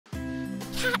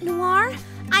Cat Noir,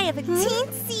 I have a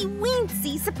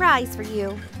teensy-weensy surprise for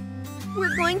you.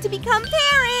 We're going to become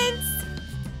parents!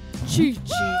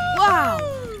 Chi-Chi, wow!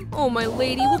 Oh, my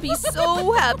lady, we'll be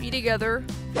so happy together.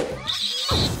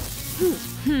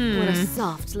 What a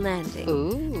soft landing.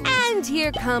 Ooh. And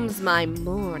here comes my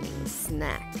morning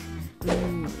snack.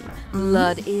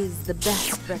 Blood is the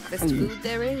best breakfast food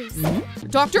there is.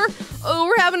 Doctor,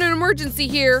 we're having an emergency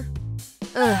here.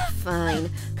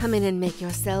 Fine. Come in and make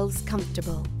yourselves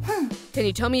comfortable. Can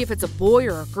you tell me if it's a boy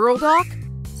or a girl, Doc?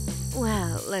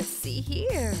 Well, let's see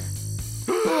here.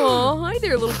 Oh, hi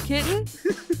there, little kitten.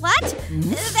 What?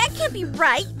 That can't be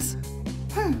right.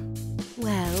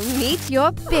 Well, meet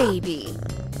your baby.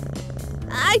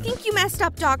 I think you messed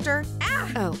up, Doctor.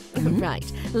 Oh, right.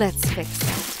 Let's fix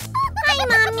that. Hi,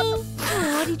 Mommy.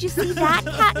 Oh, did you see that,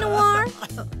 Cat Noir?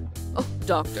 Oh,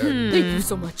 Doctor, thank you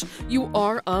so much. You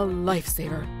are a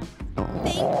lifesaver.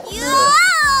 Thank you.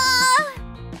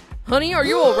 Honey, are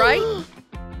you all right?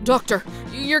 Doctor,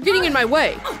 you're getting in my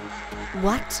way.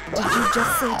 What did you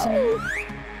just say to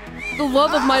me? The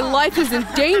love of my life is in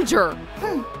danger.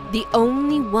 The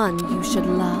only one you should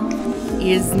love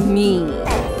is me.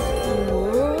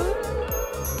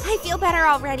 I feel better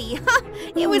already.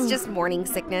 It was just morning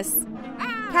sickness.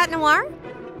 Cat Noir?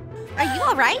 Are you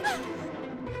all right?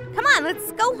 Come on,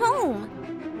 let's go home.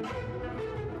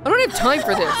 I don't have time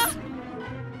for this.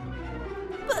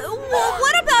 But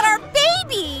what about our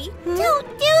baby? Don't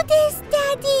do this,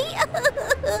 Daddy.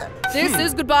 This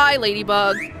is goodbye,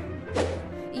 Ladybug.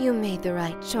 You made the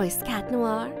right choice, Cat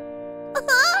Noir.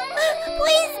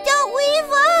 Please don't leave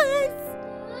us.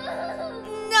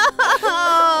 No.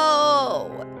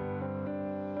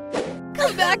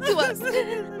 Come back to us.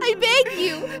 I beg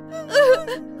you.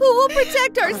 Who will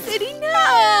protect our city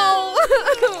now?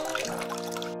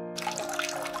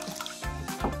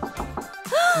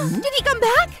 Did he come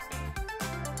back?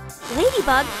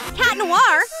 Ladybug, Cat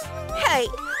Noir. Hey,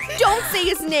 don't say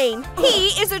his name.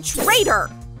 He is a traitor.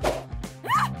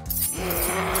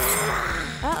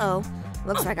 Uh-oh.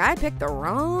 Looks like I picked the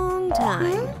wrong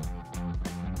time.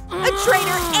 A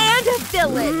traitor and a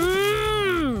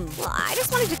villain. Well, I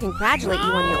just wanted to congratulate you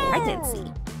on your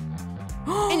pregnancy.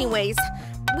 Anyways,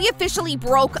 we officially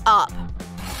broke up.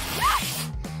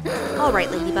 All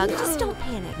right, Ladybug, just don't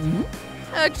panic.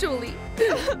 Actually,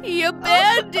 he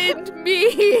abandoned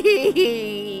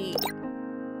me.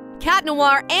 Cat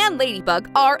Noir and Ladybug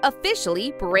are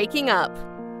officially breaking up.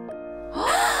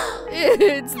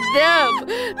 It's them,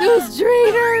 those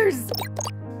traitors.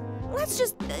 Let's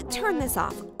just turn this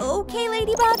off, okay,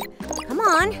 Ladybug? Come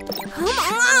on, come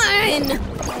on!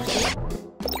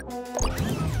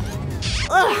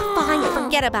 Ugh, fine,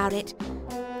 forget about it.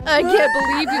 I can't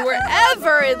believe you were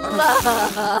ever in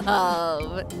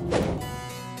love.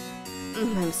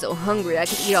 I'm so hungry I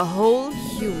could eat a whole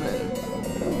human.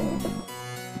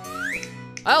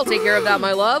 I'll take care of that,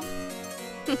 my love.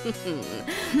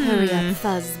 Hurry up,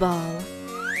 Fuzzball.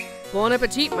 Bon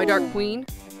appetit, my dark queen.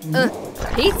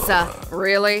 Pizza?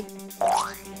 Really?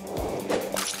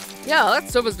 Yeah, that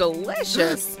stuff is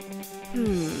delicious.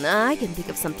 I can think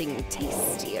of something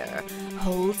tastier.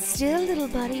 Hold still, little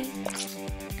buddy.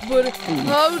 But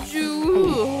how'd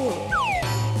you...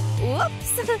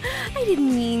 Whoops, I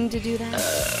didn't mean to do that.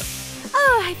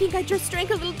 Oh, I think I just drank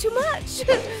a little too much.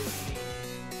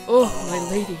 Oh, my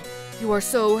lady, you are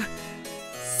so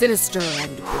sinister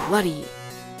and bloody.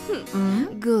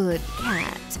 Good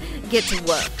cat. Get to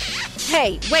work.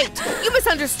 Hey, wait, you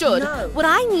misunderstood. No. What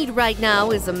I need right now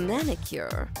is a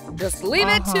manicure. Just leave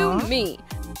it to me.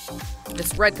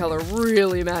 This red color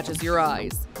really matches your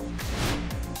eyes.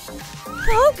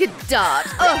 Polka dot.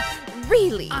 Ugh,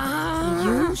 really?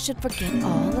 You should forget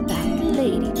all about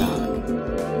Ladybug.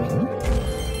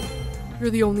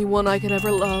 You're the only one I could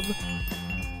ever love.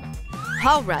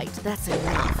 All right, that's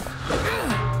enough.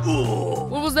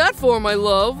 What was that for, my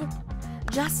love?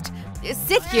 Just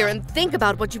sit here and think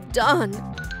about what you've done.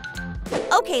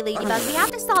 Okay, Ladybug, we have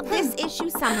to solve this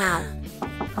issue somehow.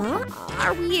 Huh?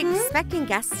 Are we expecting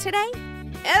guests today?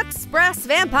 Express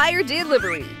vampire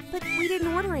delivery. But we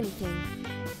didn't order anything.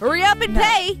 Hurry up and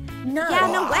pay. No.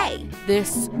 Yeah, no way.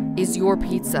 This is your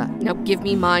pizza. Now give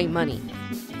me my money.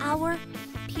 Our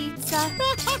pizza,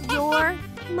 your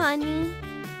money.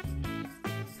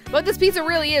 But this pizza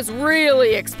really is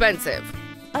really expensive.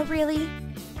 A really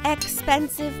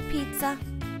expensive pizza?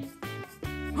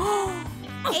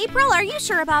 April, are you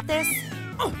sure about this?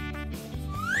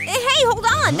 Hey, hold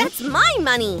on, that's my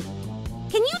money.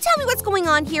 Can you tell me what's going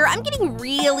on here? I'm getting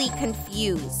really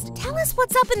confused. Tell us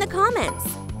what's up in the comments.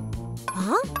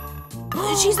 Huh?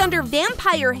 She's under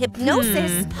vampire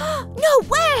hypnosis. No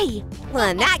way! Well,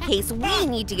 in that case, we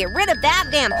need to get rid of that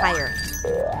vampire.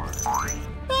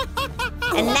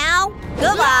 And now,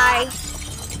 goodbye.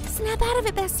 Snap out of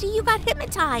it, bestie. You got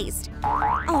hypnotized.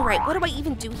 All right, what do I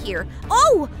even do here?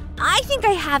 Oh, I think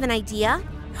I have an idea.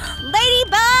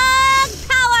 Ladybug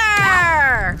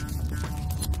power!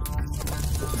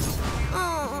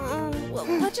 Oh,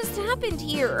 what just happened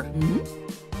here?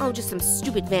 Oh, just some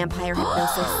stupid vampire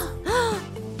hypnosis.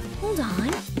 Hold on.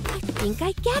 I think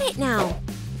I get it now.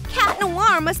 Cat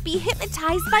Noir must be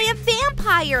hypnotized by a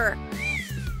vampire.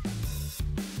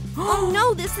 Oh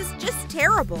no, this is just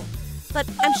terrible. But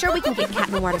I'm sure we can get Cat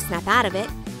Noir to snap out of it.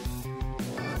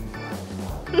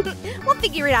 We'll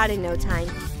figure it out in no time.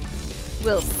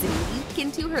 We'll sneak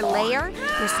into her lair.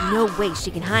 There's no way she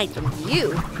can hide from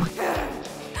you.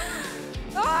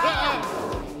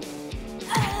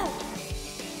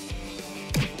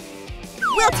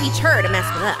 We'll teach her to mess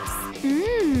with us.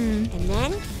 And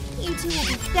then you two will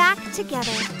be back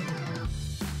together.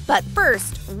 But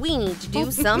first, we need to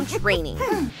do some training.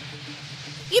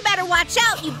 You better watch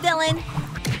out, you villain.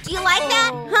 Do you like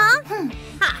that, huh?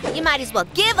 Ha, you might as well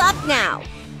give up now.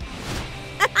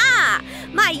 Ha-ha!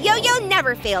 My yo-yo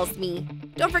never fails me.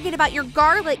 Don't forget about your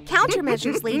garlic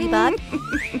countermeasures, Ladybug.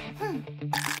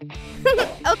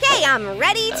 Okay, I'm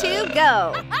ready to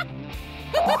go.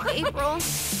 April,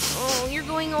 oh, you're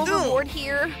going overboard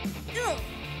here.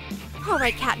 All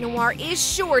right, Cat Noir is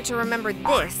sure to remember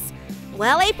this.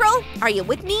 Well, April, are you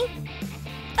with me?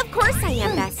 Of course I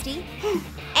am, bestie.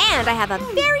 And I have a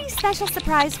very special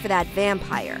surprise for that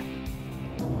vampire.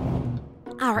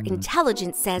 Our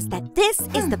intelligence says that this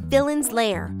is the villain's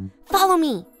lair. Follow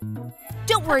me.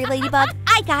 Don't worry, Ladybug,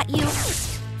 I got you.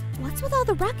 What's with all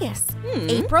the ruckus?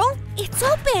 April, it's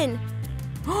open.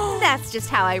 That's just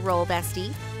how I roll,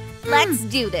 bestie. Let's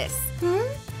do this.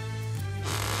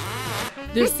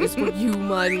 This is for you,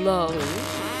 my love.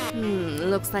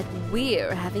 Looks like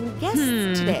we're having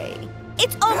guests today.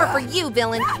 It's over for you,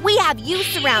 villain. We have you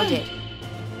surrounded.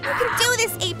 You can do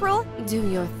this, April. Do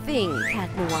your thing, Cat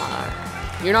Noir.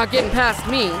 You're not getting past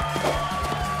me.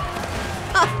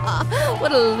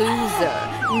 What a loser.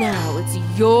 Now it's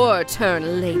your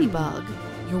turn, Ladybug.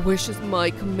 Your wish is my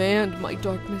command, my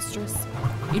dark mistress.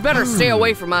 You'd better stay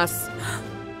away from us.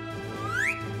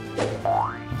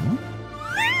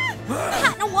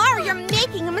 Cat Noir, you're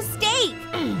making a mistake.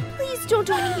 Please don't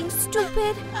do anything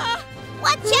stupid.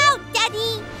 Watch out,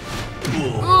 Daddy.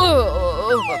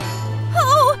 Oh,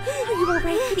 are you all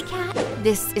right, kitty cat?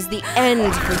 This is the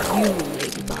end for you,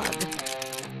 Ladybug.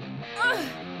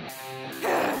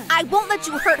 I won't let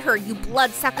you hurt her, you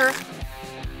bloodsucker.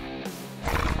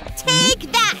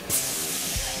 Take that!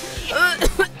 Is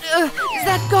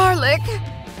that garlic?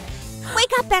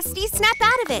 Wake up, bestie. Snap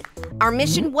out of it. Our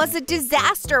mission was a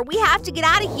disaster. We have to get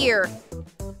out of here.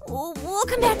 We'll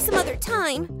come back some other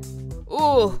time.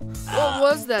 Oh, what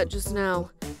was that just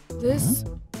now? This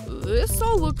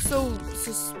all looks so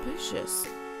suspicious.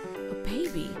 A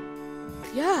baby.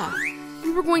 Yeah,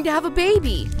 we were going to have a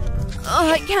baby.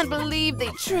 I can't believe they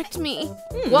tricked me.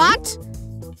 What?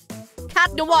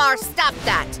 Cat Noir, stop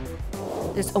that.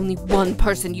 There's only one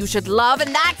person you should love,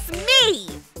 and that's me.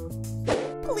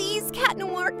 Please, Cat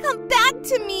Noir, come back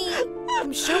to me.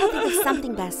 I'm sure we'll think of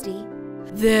something, bestie.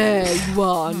 There you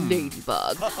are,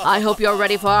 Ladybug. I hope you're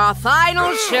ready for our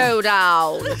final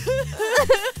showdown.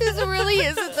 This really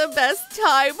isn't the best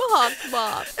time, Hawk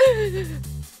Noir.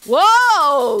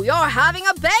 Whoa, you're having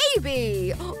a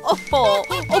baby. Oh,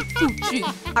 gee.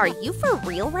 Are you for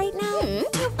real right now? You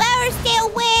better stay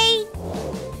away.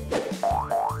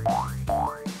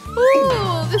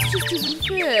 Oh, this just isn't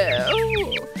fair.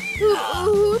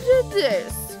 Who did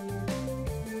this?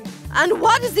 And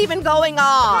what is even going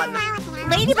on?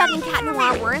 Ladybug and Cat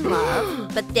Noir were in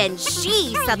love, but then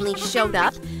she suddenly showed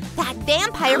up. That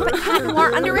vampire put Cat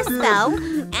Noir under a spell,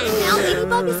 and now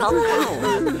Ladybug is all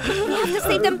alone. We have to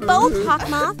save them both, Hawk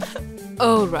Moth.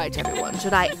 All right, everyone.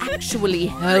 Should I actually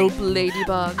help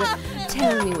Ladybug?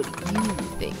 Tell me what you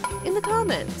think in the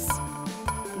comments.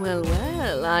 Well,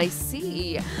 I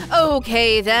see.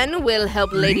 Okay, then, we'll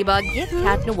help Ladybug get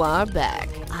Cat Noir back.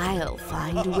 I'll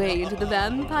find a way into the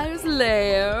vampire's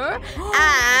lair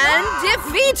and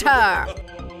defeat her!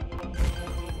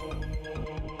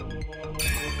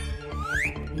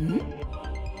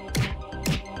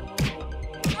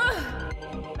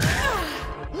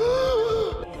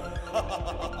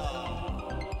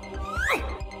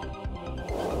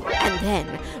 And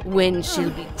then, when she'll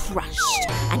be crushed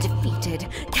and defeated,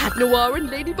 Cat Noir and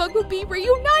Ladybug will be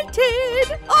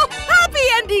reunited! Oh, happy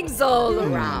endings all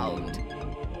around!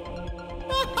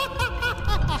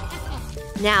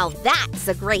 Now that's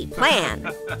a great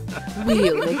plan.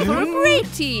 We'll make for a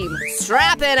great team.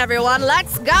 Strap in, everyone.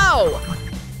 Let's go.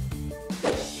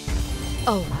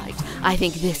 All right. I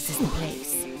think this is the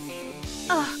place.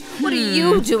 What are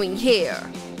you doing here?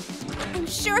 I'm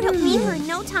sure he'll meet her in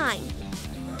no time.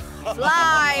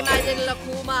 Fly, my little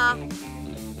Akuma.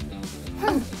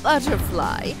 A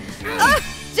butterfly.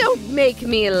 Don't make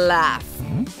me laugh.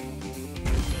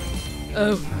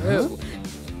 Oh, no.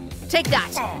 Take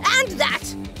that, and that.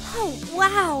 Oh,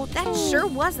 wow, that sure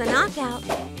was a knockout.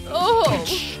 Oh,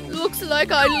 looks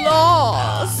like I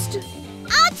lost.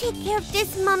 I'll take care of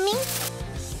this, Mummy.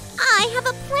 I have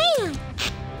a plan.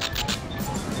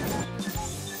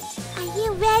 Are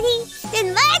you ready?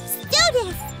 Then let's do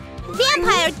this.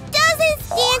 Vampire doesn't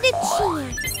stand a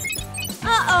chance.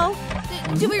 Uh-oh.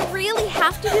 Do we really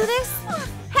have to do this?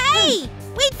 Hey,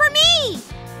 wait for me.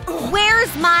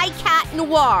 Where's my Cat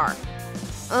Noir?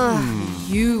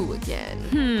 You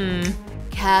again.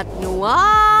 Cat Noir.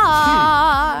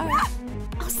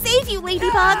 I'll save you,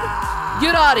 Ladybug.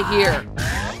 Get out of here.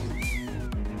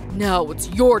 Now it's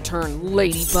your turn,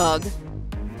 Ladybug.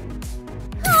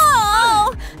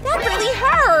 Oh, that really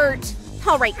hurt.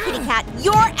 All right, Kitty Cat,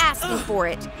 you're asking for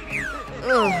it.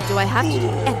 Do I have to do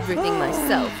everything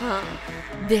myself, huh?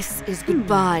 This is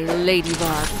goodbye,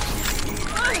 Ladybug.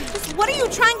 What are you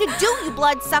trying to do, you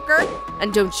bloodsucker?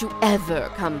 And don't you ever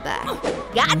come back.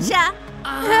 Gotcha.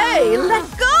 Hey, let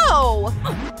go!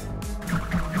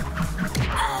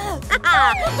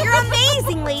 You're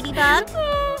amazing, Ladybug.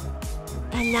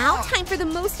 And now, time for the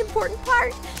most important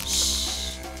part.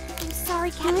 Shh. I'm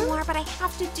sorry, Cat Noir, but I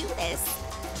have to do this.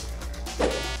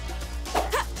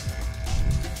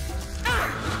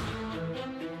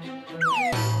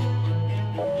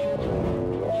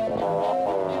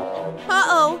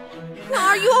 Uh-oh.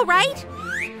 Are you all right?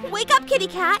 Wake up, Kitty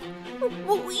Cat.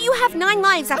 You have 9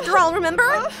 lives after all,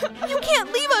 remember? You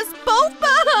can't leave us both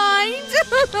behind.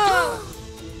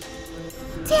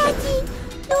 Daddy,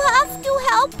 you have to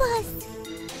help us.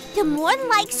 The more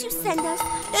likes you send us,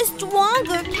 the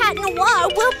stronger Cat Noir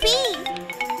will be.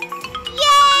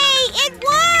 Yay! It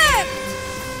worked!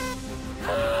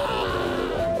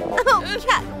 Oh,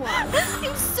 Cat Noir,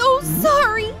 I'm so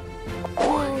sorry.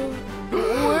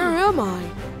 Where am I?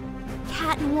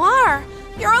 Cat Noir,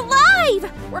 you're alive!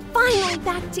 We're finally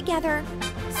back together.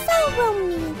 So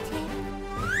romantic.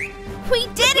 We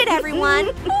did it,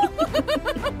 everyone!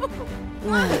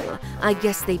 Well, I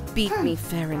guess they beat me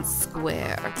fair and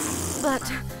square. But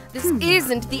this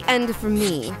isn't the end for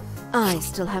me. I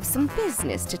still have some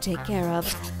business to take care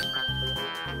of.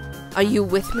 Are you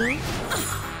with me?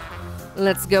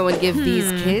 Let's go and give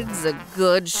these kids a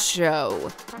good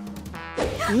show.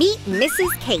 Meet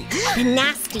Mrs. Kate, the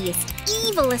nastiest,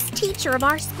 evilest teacher of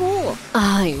our school.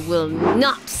 I will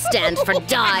not stand for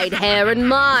dyed hair in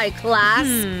my class.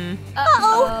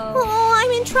 Uh-oh. Oh,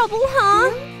 I'm in trouble,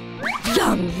 huh?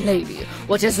 Young lady,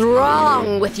 what is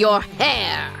wrong with your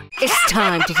hair? It's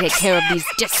time to take care of these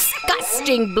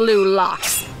disgusting blue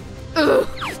locks. Ugh,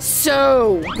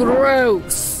 so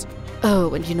gross.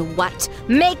 Oh, and you know what?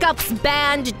 Makeup's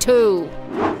banned too.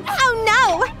 Oh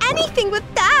no, anything with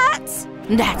that.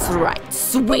 That's right,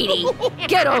 sweetie.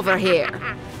 Get over here.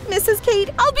 Mrs. Kate,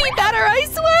 I'll be better, I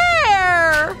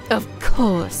swear. Of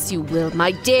course you will,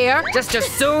 my dear. Just as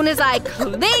soon as I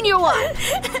clean you up.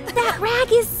 That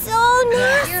rag is so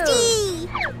nasty.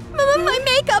 My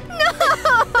makeup,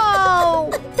 no.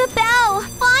 The bell,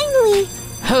 finally.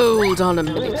 Hold on a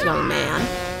minute, young man.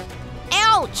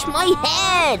 Ouch, my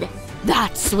head.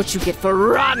 That's what you get for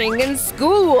running in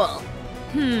school.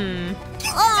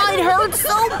 Oh, it hurts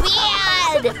so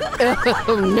bad.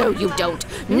 Oh, no, you don't.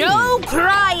 No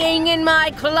crying in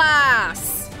my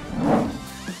class.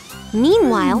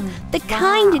 Meanwhile, the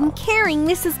kind and caring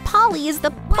Mrs. Polly is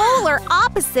the polar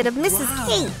opposite of Mrs.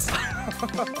 Kate.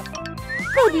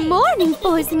 Good morning,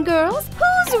 boys and girls.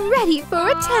 Who's ready for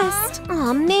a test?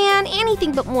 Aw, man,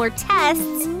 anything but more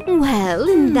tests. Well,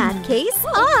 in that case,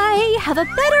 I have a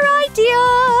better idea.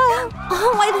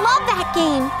 Oh, I love that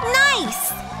game.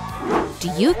 Nice. Do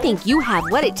you think you have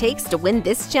what it takes to win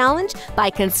this challenge by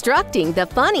constructing the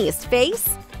funniest face?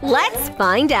 Let's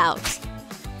find out.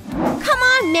 Come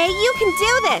on, May, you can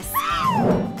do this.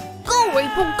 Go,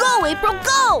 April, go, April,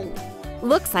 go!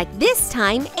 Looks like this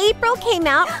time April came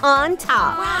out on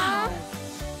top. Wow.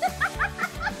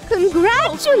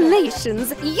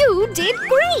 Congratulations, you did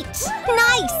great.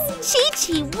 Nice,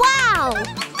 Chi-Chi, wow.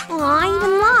 Oh, I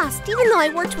even lost, even though I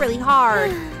worked really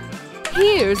hard.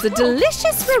 Here's a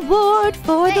delicious reward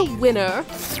for the winner.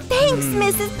 Thanks,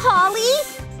 Mrs. Polly.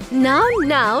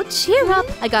 Now, cheer up.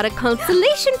 I got a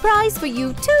consolation prize for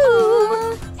you,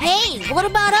 too. Hey, what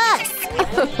about us?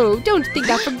 Oh, don't think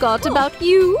I forgot about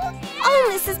you.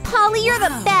 Oh, Mrs. Polly, you're the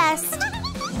best.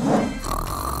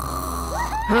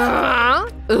 Huh?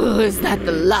 Oh, is that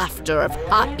the laughter of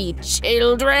happy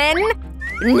children?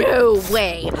 No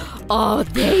way! Are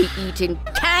they eating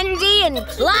candy in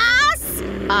class?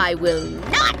 I will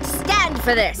not stand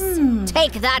for this!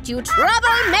 Take that, you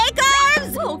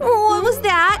troublemakers! What was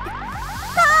that?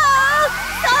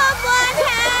 Someone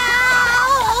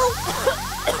help!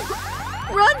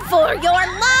 Run for your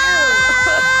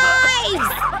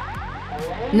lives!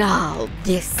 Now,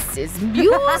 this is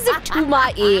music to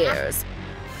my ears.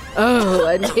 Oh,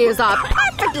 and here's our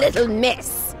perfect little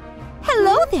miss.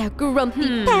 Hello there,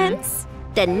 grumpy pants.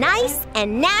 The nice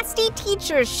and nasty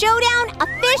teacher showdown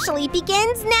officially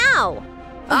begins now.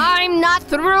 I'm not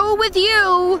through with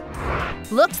you.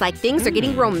 Looks like things are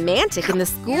getting romantic in the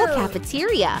school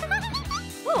cafeteria.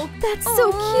 Oh, that's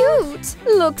so cute.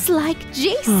 Looks like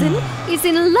Jason is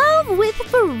in love with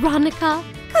Veronica.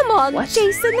 Come on,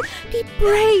 Jason, be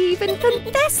brave and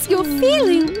confess your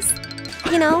feelings.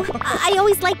 You know, I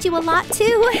always liked you a lot,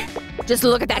 too. Just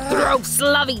look at that gross,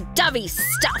 lovey-dovey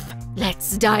stuff.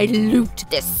 Let's dilute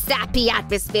this sappy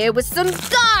atmosphere with some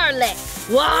garlic.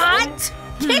 What?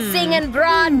 Kissing in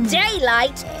broad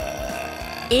daylight?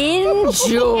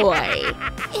 Enjoy.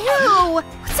 Ew,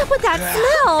 what's up with that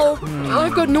smell?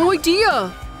 I've got no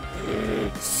idea.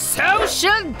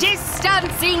 Social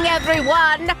distancing,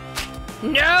 everyone.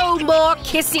 No more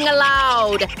kissing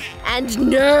allowed. And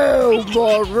no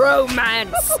more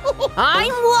romance.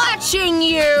 I'm watching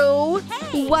you.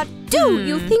 What do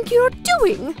you think you're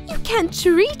doing? You can't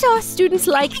treat our students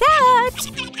like that.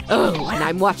 Oh, and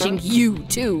I'm watching you,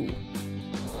 too.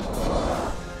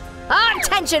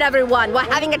 Attention, everyone! We're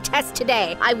having a test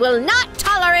today. I will not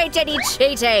tolerate any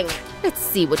cheating. Let's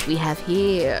see what we have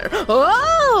here.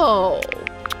 Oh!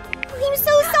 I'm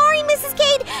so sorry, Mrs.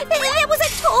 Kate. It was a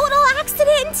total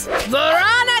accident.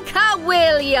 Veronica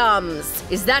Williams!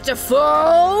 Is that a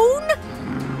phone?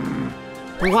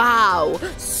 Wow,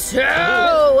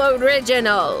 so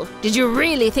original. Did you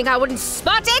really think I wouldn't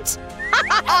spot it?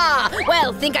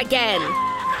 Well, think again.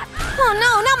 Oh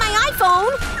no, not my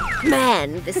iPhone.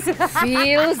 Man, this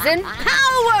feels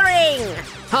empowering!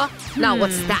 Huh? Now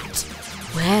what's that?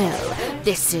 Well,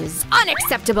 this is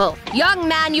unacceptable! Young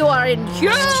man, you are in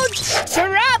huge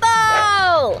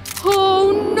trouble!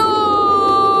 Oh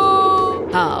no!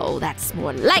 Oh, that's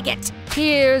more like it.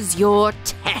 Here's your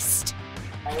test.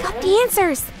 I got the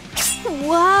answers.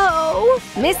 Whoa!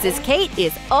 Mrs. Kate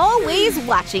is always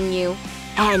watching you.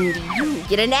 And you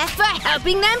get an F for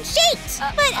helping them cheat!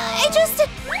 But I just...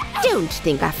 Don't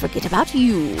think I forget about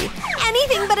you.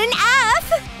 Anything but an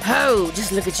F! Oh,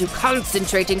 just look at you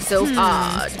concentrating so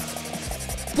hard.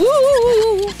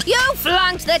 Woo! You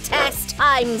flunked the test!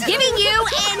 I'm giving you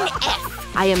an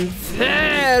F! I am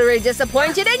very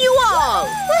disappointed in you all!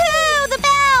 Woohoo! The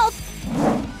bell!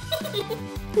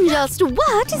 Just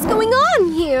what is going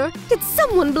on here? Did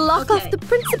someone block off the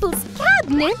principal's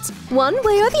cabinet? One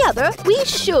way or the other, we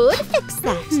should fix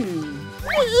that.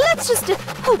 Let's just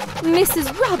hope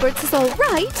Mrs. Roberts is all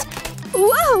right.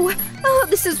 Whoa! Oh,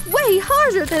 this is way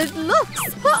harder than it looks.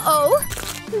 Uh-oh.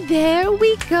 There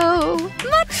we go.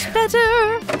 Much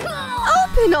better.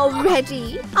 Open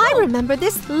already. I remember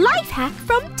this life hack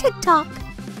from TikTok.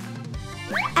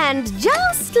 And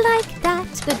just like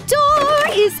that, the door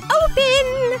is open!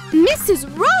 Mrs.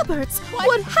 Roberts,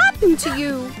 what happened to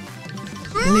you?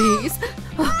 Please,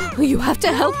 you have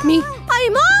to help me.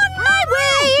 I'm on my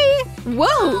way!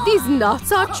 Whoa, these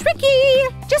knots are tricky.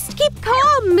 Just keep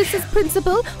calm, Mrs.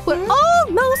 Principal. We're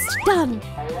almost done.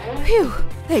 Phew,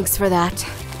 thanks for that.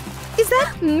 Is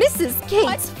that Mrs.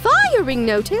 Kate's firing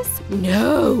notice?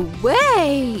 No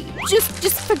way!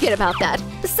 Just forget about that.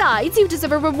 Besides, you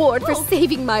deserve a reward for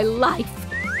saving my life.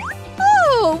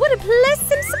 Oh, what a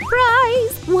pleasant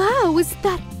surprise! Wow, is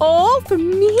that all for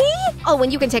me? Oh,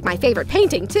 and you can take my favorite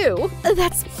painting, too.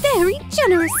 That's very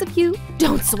generous of you.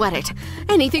 Don't sweat it.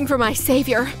 Anything for my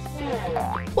savior.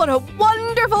 What a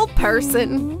wonderful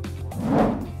person.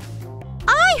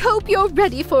 I hope you're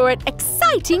ready for an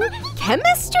exciting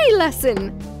chemistry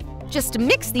lesson. Just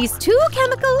mix these two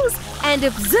chemicals and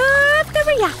observe the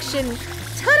reaction.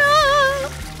 Ta-da!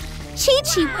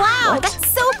 Chi-Chi, wow, that's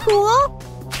so cool.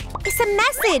 It's a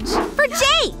message for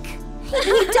Jake.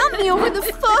 He dumped me over the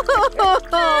phone.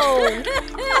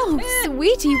 Oh,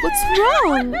 sweetie, what's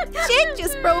wrong? Jake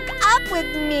just broke up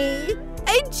with me.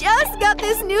 I just got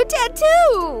this new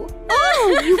tattoo.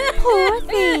 Oh, you poor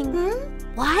thing.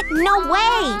 What? No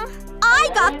way! I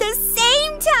got the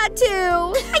same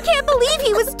tattoo! I can't believe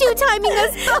he was too you timing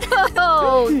us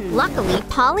both! Luckily,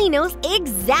 Polly knows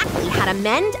exactly how to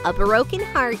mend a broken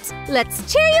heart.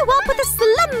 Let's cheer you up with a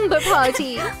slumber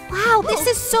party! Wow, this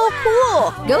is so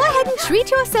cool! Go ahead and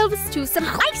treat yourselves to some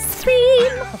ice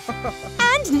cream!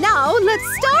 And now,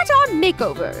 let's start our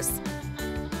makeovers.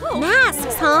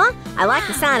 Masks, huh? I like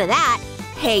the sound of that.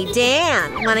 Hey,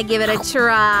 Dan, wanna give it a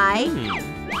try?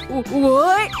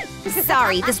 What?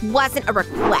 Sorry, this wasn't a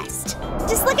request.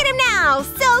 Just look at him now,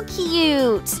 so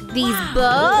cute! These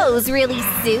bows really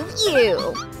suit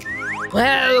you.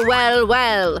 Well, well,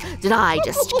 well. Did I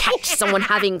just catch someone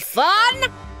having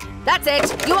fun? That's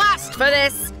it. You asked for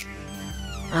this.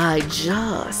 I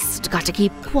just got to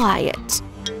keep quiet.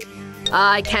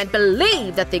 I can't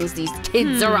believe the things these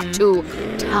kids are up to.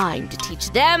 Time to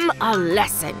teach them a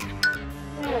lesson.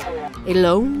 It'll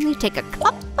only take a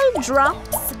couple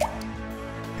drops.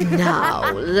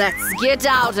 Now, let's get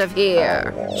out of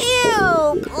here.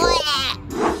 Ew!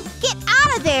 Get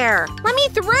out of there! Let me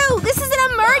through! This is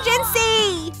an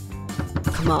emergency!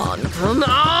 Come on, come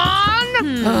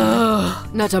on!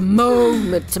 Not a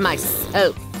moment to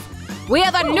myself. We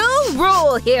have a new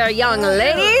rule here, young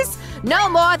ladies. No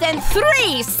more than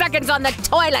 3 seconds on the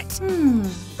toilet.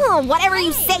 Oh, whatever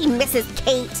you say, Mrs.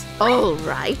 Kate. All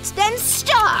right, then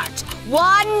start.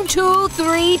 1, 2,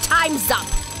 3, time's up.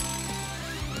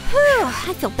 Whew,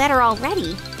 I feel better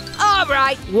already. All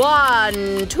right,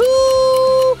 1,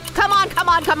 2, come on, come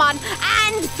on, come on,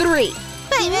 and 3.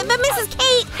 But Mrs.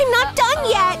 Kate, I'm not done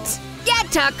yet. Get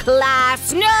to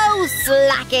class, no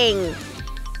slacking.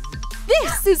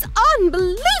 This is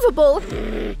unbelievable!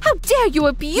 How dare you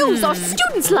abuse our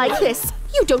students like this?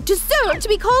 You don't deserve to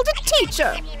be called a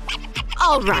teacher!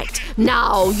 All right,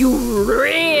 now you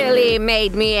really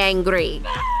made me angry.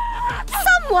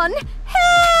 Someone help!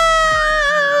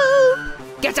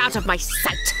 Get out of my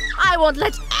sight! I won't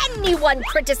let anyone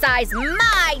criticize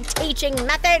my teaching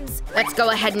methods! Let's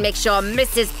go ahead and make sure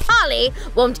Mrs. Polly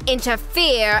won't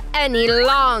interfere any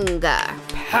longer.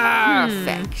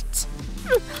 Perfect.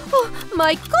 Oh,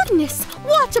 my goodness!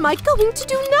 What am I going to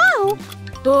do now?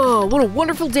 Oh, what a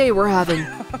wonderful day we're having.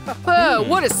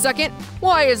 Wait a second.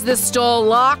 Why is this stall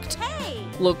locked? Hey!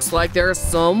 Looks like there's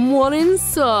someone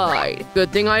inside.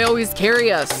 Good thing I always carry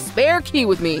a spare key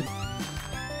with me.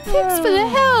 Thanks for the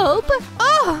help.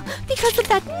 Oh, because of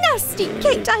that nasty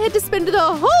Kate, I had to spend the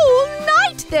whole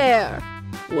night there.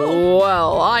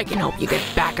 Well, I can help you get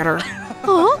back at her.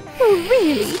 Oh,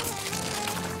 really?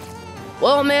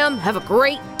 Well, ma'am, have a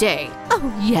great day. Oh,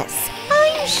 yes.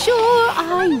 I'm sure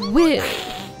I will.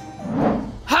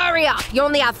 Hurry up! You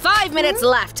only have 5 minutes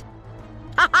left.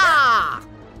 Ha-ha!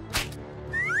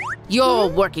 You're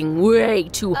working way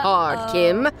too hard,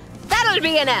 Kim. That'll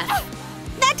be enough.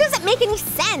 That doesn't make any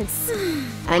sense.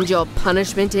 And your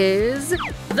punishment is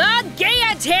the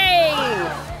guillotine!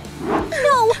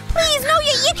 No, please, no,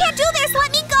 you can't do this.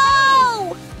 Let me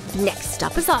go. Next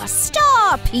up is our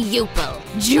star pupil,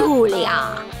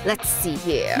 Julia. Let's see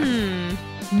here.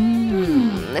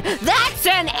 That's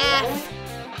an F.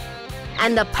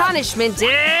 And the punishment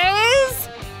is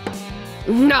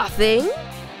nothing.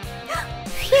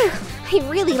 Phew, I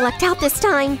really lucked out this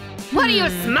time. What are you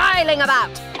smiling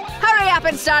about? Hurry up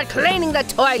and start cleaning the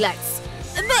toilets.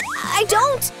 But I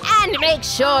don't. And make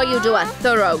sure you do a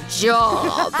thorough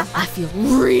job. I feel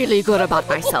really good about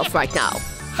myself right now.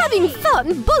 Having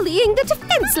fun bullying the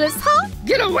defenseless, huh?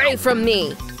 Get away from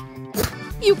me.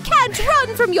 You can't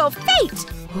run from your fate.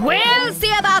 We'll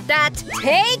see about that.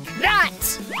 Take that.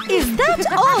 Is that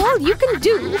all you can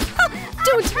do?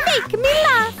 Don't make me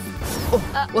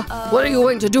laugh. What are you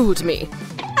going to do to me?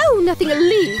 Oh, nothing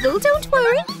illegal, don't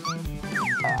worry.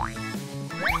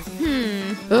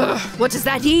 What does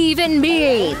that even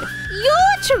mean?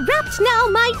 You're trapped now,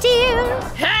 my dear.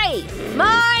 Hey,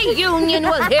 my union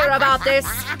will hear about this.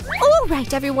 All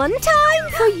right, everyone, time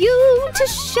for you to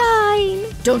shine.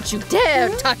 Don't you dare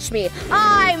touch me.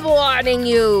 I'm warning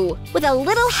you. With a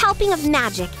little helping of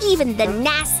magic, even the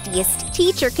nastiest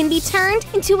teacher can be turned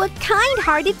into a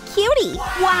kind-hearted cutie.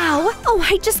 Wow. Oh,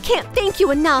 I just can't thank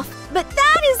you enough. But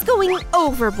that is going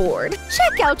overboard.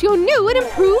 Check out your new and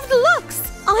improved looks.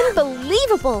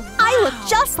 Unbelievable. I look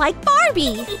just like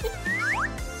Barbie.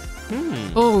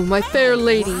 Oh, my fair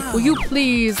lady, will you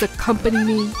please accompany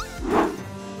me?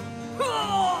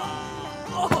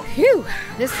 Phew,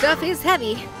 this stuff is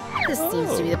heavy. This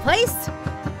seems to be the place.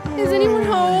 Is anyone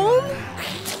home?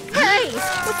 Hey,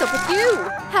 what's up with you?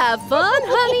 Have fun,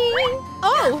 honey.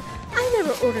 Oh, I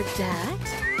never ordered that.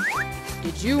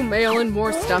 Did you mail in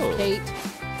more stuff, Kate?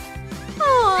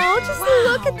 Oh, just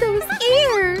look at those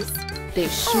ears. They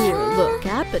sure look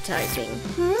appetizing.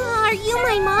 Are you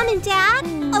my mom and dad?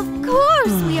 Of course.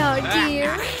 course we are,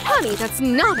 dear. Honey, that's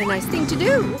not a nice thing to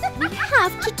do. We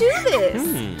have to do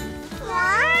this.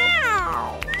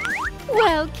 Wow.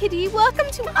 Well, Kitty, welcome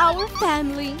to our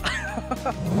family.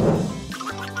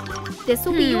 This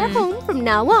will be your home from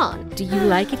now on. Do you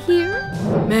like it here?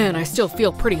 Man, I still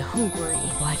feel pretty hungry.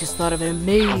 Well, I just thought of an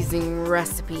amazing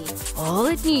recipe. All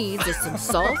it needs is some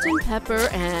salt and pepper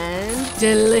and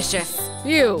delicious.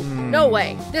 Ew, no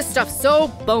way. This stuff's so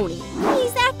bony.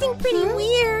 He's acting pretty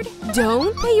weird.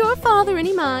 Don't pay your father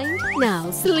any mind.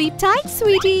 Now sleep tight,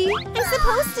 sweetie. I'm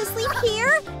supposed to sleep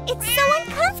here? It's so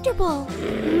uncomfortable.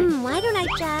 Why don't I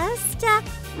just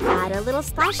add a little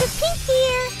splash of pink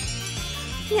here?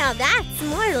 Now that's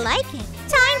more like it.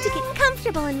 Time to get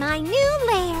comfortable in my new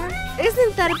lair.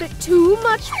 Isn't that a bit too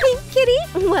much pink,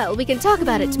 Kitty? Well, we can talk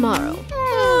about it tomorrow.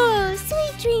 Oh,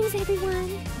 sweet dreams,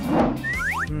 everyone.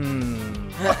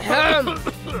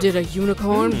 Did a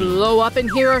unicorn blow up in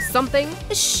here or something?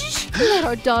 Shh! Let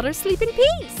our daughter sleep in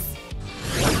peace.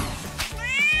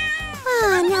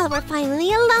 Ah, now that we're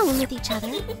finally alone with each other,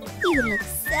 you look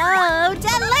so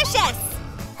delicious!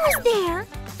 Who's there?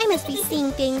 I must be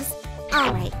seeing things.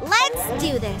 All right, let's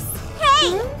do this.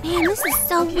 Hey! Man, this is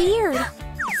so weird.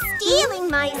 Stealing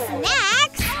my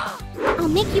snacks? I'll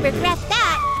make you regret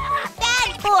that.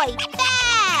 Bad boy,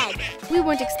 bad! We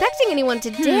weren't expecting anyone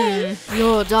today.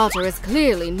 Your daughter is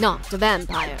clearly not a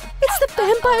vampire. It's the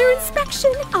vampire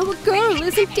inspection. Our girl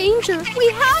is in danger. We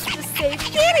have to save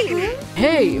Kitty.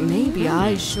 Hey, maybe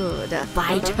I should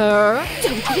fight her?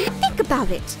 Don't even think about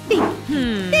it.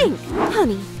 Think.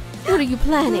 Honey, what are you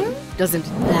planning? Doesn't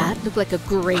that look like a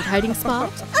great hiding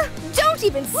spot? Don't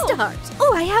even start.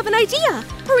 Oh, I have an idea.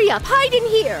 Hurry up, hide in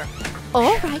here.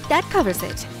 All right, that covers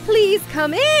it. Please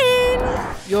come in.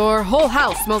 Your whole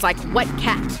house smells like wet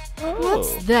cat.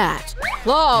 What's that?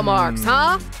 Claw marks,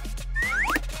 huh?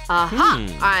 Aha!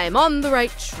 I'm on the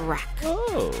right track.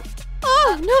 Oh,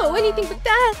 no, anything but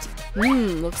that.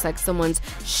 Looks like someone's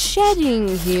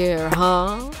shedding here,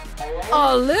 huh?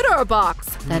 A litter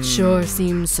box! That sure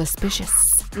seems suspicious.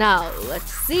 Now,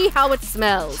 let's see how it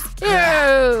smells.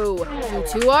 Ew! You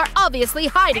two are obviously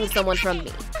hiding someone from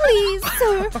me. Please,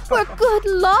 sir, we're good,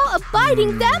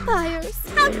 law-abiding vampires.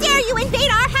 How dare you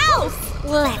invade our house?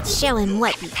 Let's show him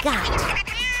what we got.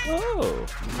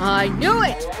 I knew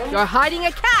it! You're hiding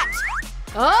a cat!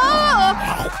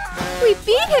 Oh! We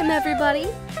beat him, everybody.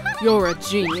 You're a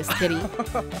genius, Kitty.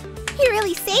 You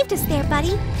really saved us there,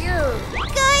 buddy.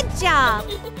 Good job.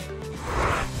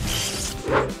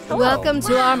 Welcome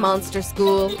to our monster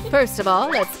school. First of all,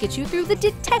 let's get you through the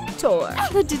detector.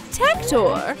 The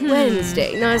detector?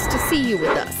 Wednesday, nice to see you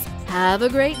with us. Have a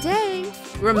great day.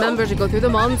 Remember to go through the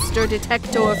monster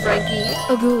detector, Frankie.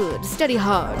 Oh, good. Study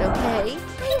hard, okay?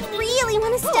 I really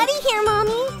want to study here,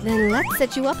 Mommy. Then let's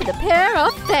set you up with a pair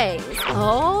of fangs.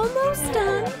 Almost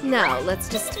done. Now, let's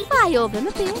just file them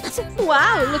a bit.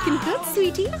 Wow, looking good,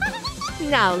 sweetie.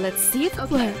 Now, let's see if it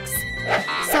works.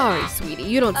 Sorry, sweetie,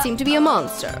 you don't seem to be a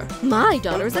monster. My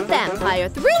daughter's a vampire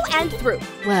through and through.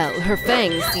 Well, her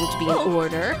fangs seem to be in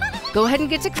order. Go ahead and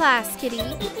get to class, Kitty.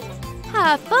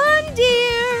 Have fun,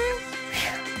 dear.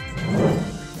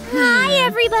 Hi,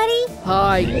 everybody.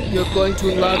 Hi, you're going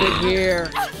to love it here.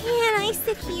 Can I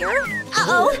sit here?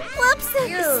 Uh-oh, whoops.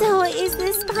 So is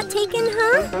this spot taken,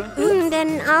 huh?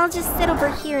 Then I'll just sit over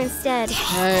here instead.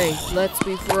 Hey, let's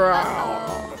be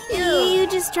friends. You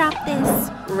just drop this.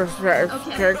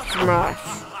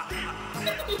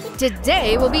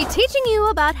 Today we'll be teaching you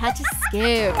about how to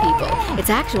scare people. It's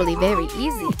actually very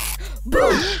easy.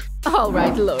 Boom! All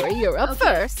right, Lori, you're up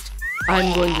first.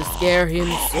 I'm going to scare him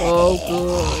so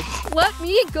good. Let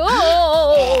me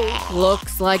go!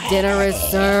 Looks like dinner is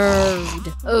served.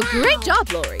 Oh, great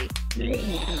job, Lori.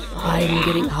 I'm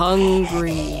getting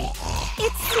hungry.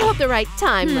 It's not the right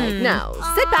time right now.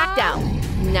 Sit back down.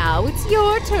 Now it's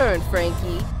your turn,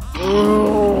 Frankie.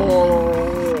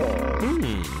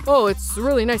 Oh, it's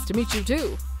really nice to meet you,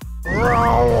 too.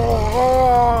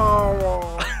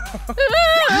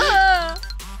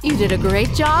 You did a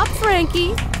great job,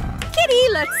 Frankie. Kitty,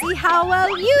 let's see how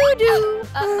well you do.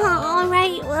 All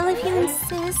right, well, if you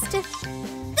insist.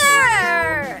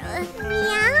 Grrr!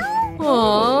 Meow?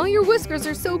 Aw, your whiskers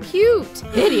are so cute.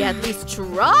 Kitty, at least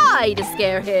try to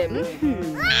scare him.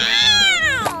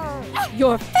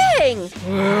 Your fang!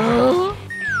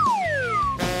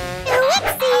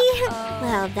 Whoopsie!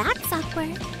 Well, that's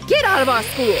awkward. Get out of our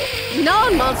school!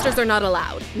 Non-monsters are not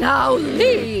allowed. Now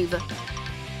leave!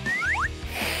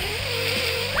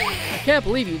 I can't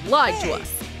believe you lied to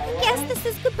us. Guess this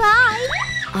is goodbye.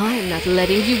 I'm not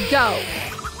letting you go.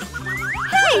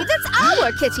 Hey, that's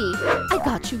our Kitty. I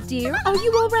got you, dear. Are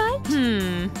you all right?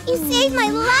 Hmm. You saved my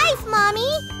life,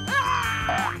 Mommy.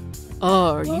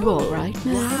 Are you all right,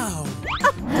 Oh,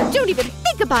 don't even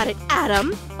think about it,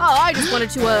 Adam. Oh, I just wanted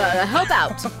to help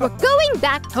out. We're going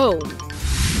back home.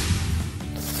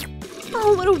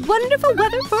 Oh, what a wonderful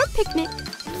weather for a picnic.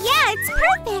 Yeah, it's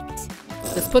perfect.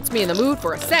 This puts me in the mood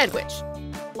for a sandwich.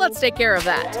 Let's take care of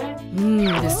that.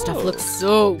 This stuff looks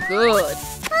so good.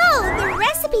 Oh, the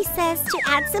recipe says to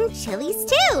add some chilies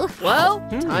too. Well,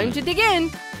 time to dig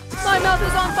in. My mouth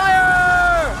is on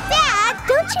fire! Dad,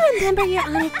 don't you remember you're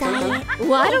on a diet?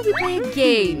 Why don't we play a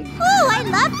game? Oh, I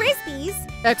love frisbees.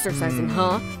 Exercising,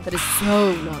 huh? That is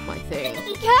so not my thing.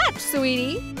 Catch,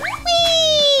 sweetie.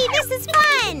 Whee! This is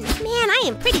fun. Man, I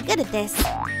am pretty good at this.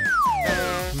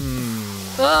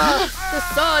 The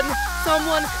sun!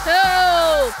 Someone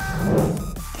help!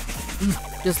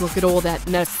 Just look at all that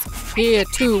mess. Here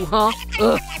too, huh?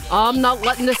 I'm not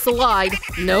letting this slide.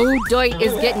 No dirt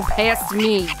is getting past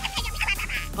me.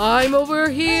 I'm over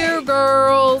here,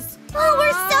 girls. Oh,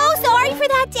 we're so sorry for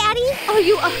that, Daddy. Are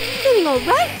you feeling all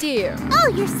right, dear? Oh,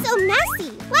 you're so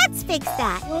messy. Let's fix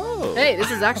that. Hey, this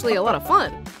is actually a lot of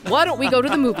fun. Why don't we go to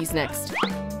the movies next?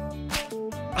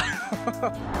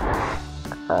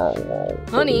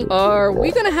 Honey, are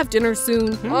we gonna have dinner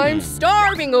soon? I'm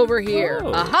starving over here.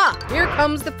 Aha, here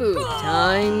comes the food.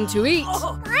 Time to eat.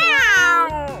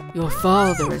 Your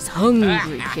father is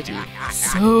hungry, Kitty.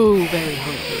 So very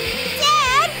hungry.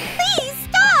 Dad, please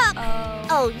stop.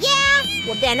 Oh, yeah?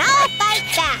 Well, then I'll fight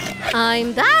back.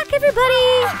 I'm back,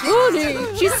 everybody.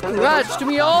 Honey, she scratched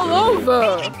me all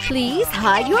over. Please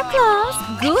hide your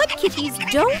claws. Good kitties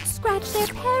don't scratch their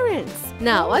parents.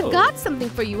 Now, I've got something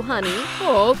for you, honey.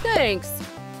 Oh, thanks.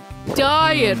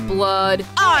 Diet blood.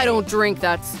 I don't drink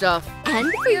that stuff.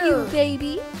 And for you,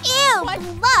 baby. Ew,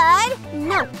 blood?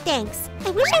 No, thanks.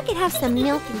 I wish I could have some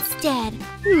milk instead.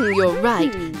 You're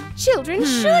right. Children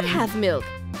should have milk.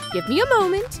 Give me a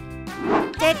moment.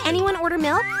 Did anyone order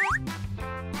milk?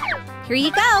 Here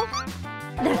you go.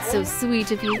 That's so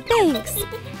sweet of you. Thanks.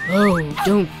 Oh,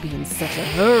 don't be in such a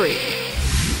hurry.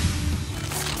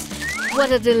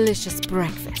 What a delicious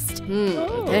breakfast.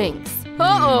 Thanks.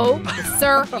 Uh-oh.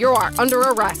 Sir, you are under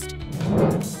arrest.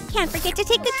 Can't forget to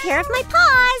take good care of my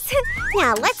paws.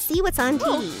 Now, let's see what's on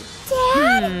TV.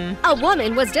 Dad? A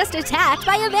woman was just attacked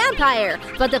by a vampire,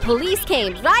 but the police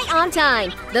came right on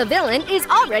time. The villain is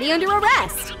already under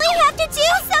arrest. We have to do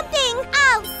something.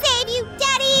 I'll save you,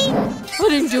 Daddy. I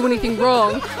didn't do anything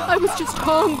wrong. I was just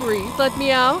hungry. Let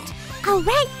me out. All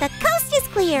right, the coast is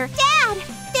clear. Dad,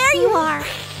 there you are.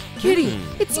 Kitty,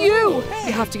 it's you.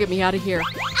 You have to get me out of here.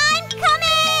 I'm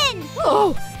coming.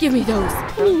 Oh, give me those.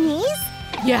 Knees?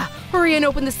 Yeah, hurry and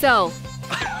open the cell.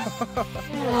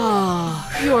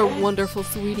 You're wonderful,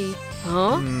 sweetie.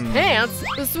 Huh? Pants?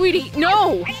 Sweetie,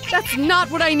 no! That's not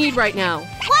what I need right now.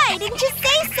 Why didn't you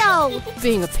say so?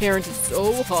 Being a parent is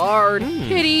so hard.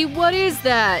 Kitty, what is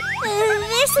that?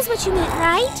 This is what you meant,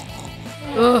 right?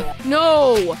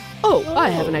 No! Oh, I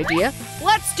have an idea.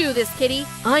 Let's do this, Kitty.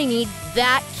 I need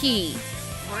that key.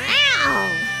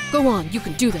 Wow! Go on, you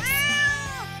can do this.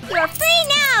 You're free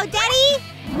now, Daddy!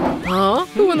 Huh?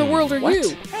 Who in the world are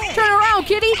you? Turn around,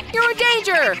 Kitty! You're in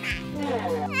danger!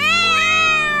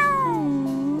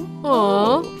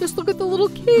 Aw, just look at the little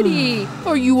kitty.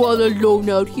 Are you all alone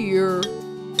out here?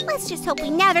 Let's just hope we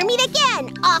never meet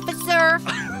again, officer!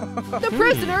 The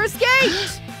prisoner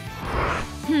escaped!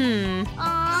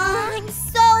 I'm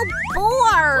so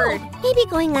bored! Maybe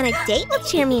going on a date will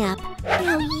cheer me up.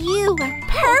 Now you are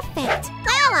perfect!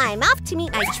 Well, I'm off to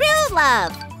meet my true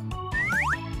love!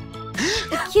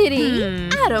 Kitty?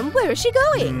 Adam, where is she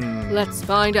going? Let's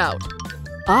find out.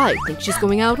 I think she's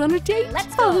going out on a date.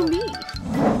 Let's follow me.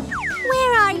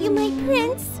 Where are you, my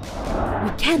prince?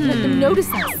 We can't let them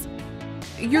notice us.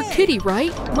 You're Kitty,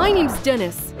 right? My name's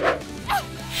Dennis.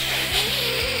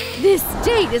 This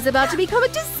date is about to become a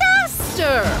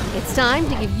disaster! It's time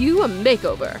to give you a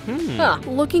makeover.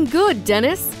 Looking good,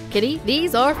 Dennis. Kitty,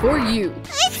 these are for you.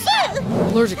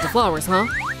 Allergic to flowers, huh?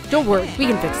 Don't worry, we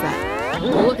can fix that.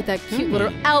 Look at that cute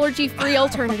little allergy-free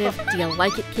alternative. Do you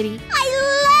like it, Kitty?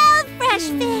 I love fresh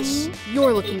fish!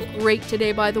 You're looking great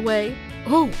today, by the way.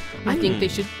 Oh, I think they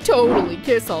should totally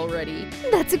kiss already.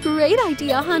 That's a great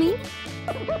idea, honey.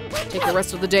 Take the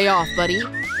rest of the day off, buddy.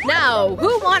 Now,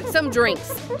 who wants some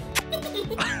drinks?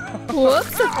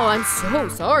 Whoops. Oh, I'm so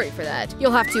sorry for that.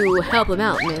 You'll have to help him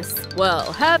out, miss.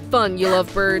 Well, have fun, you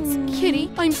lovebirds.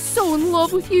 Kitty, I'm so in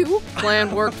love with you.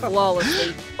 Plan worked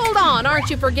flawlessly. Hold on, aren't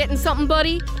you forgetting something,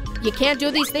 buddy? You can't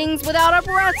do these things without a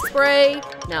breath spray.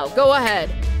 Now, go ahead.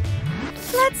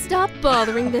 Let's stop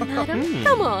bothering them, Adam.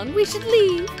 Come on, we should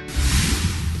leave.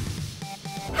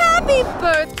 Happy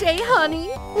birthday, honey!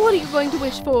 What are you going to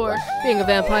wish for? Being a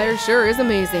vampire sure is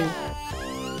amazing.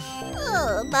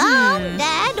 Mom,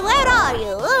 Dad, where are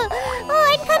you? Oh,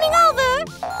 I'm coming over.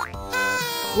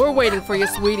 We're waiting for you,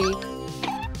 sweetie.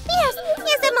 Yes,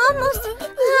 I'm almost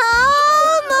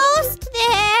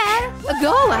there.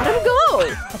 Go, Adam,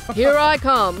 go. Here I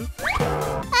come.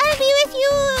 I'll be with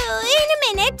you in a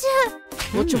minute.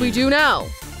 What should we do now?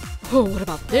 Oh, what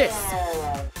about this?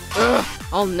 Ugh,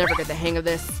 I'll never get the hang of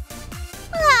this.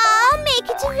 I'll make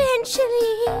it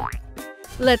eventually.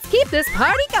 Let's keep this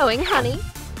party going, honey.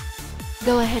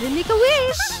 Go ahead and make a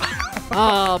wish.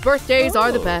 Oh, birthdays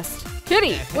are the best.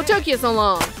 Kitty, what took you so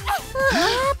long?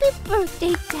 Happy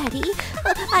birthday, Daddy.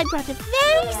 I brought a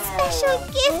very special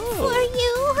gift for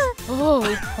you.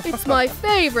 Oh, it's my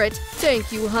favorite.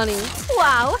 Thank you, honey.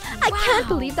 Wow, I can't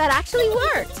believe that actually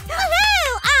worked.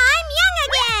 Woohoo! I'm young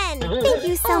again. Thank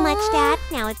you so much, Dad.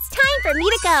 Now it's time for me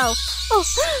to go. Oh,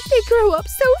 they grow up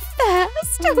so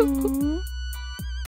fast.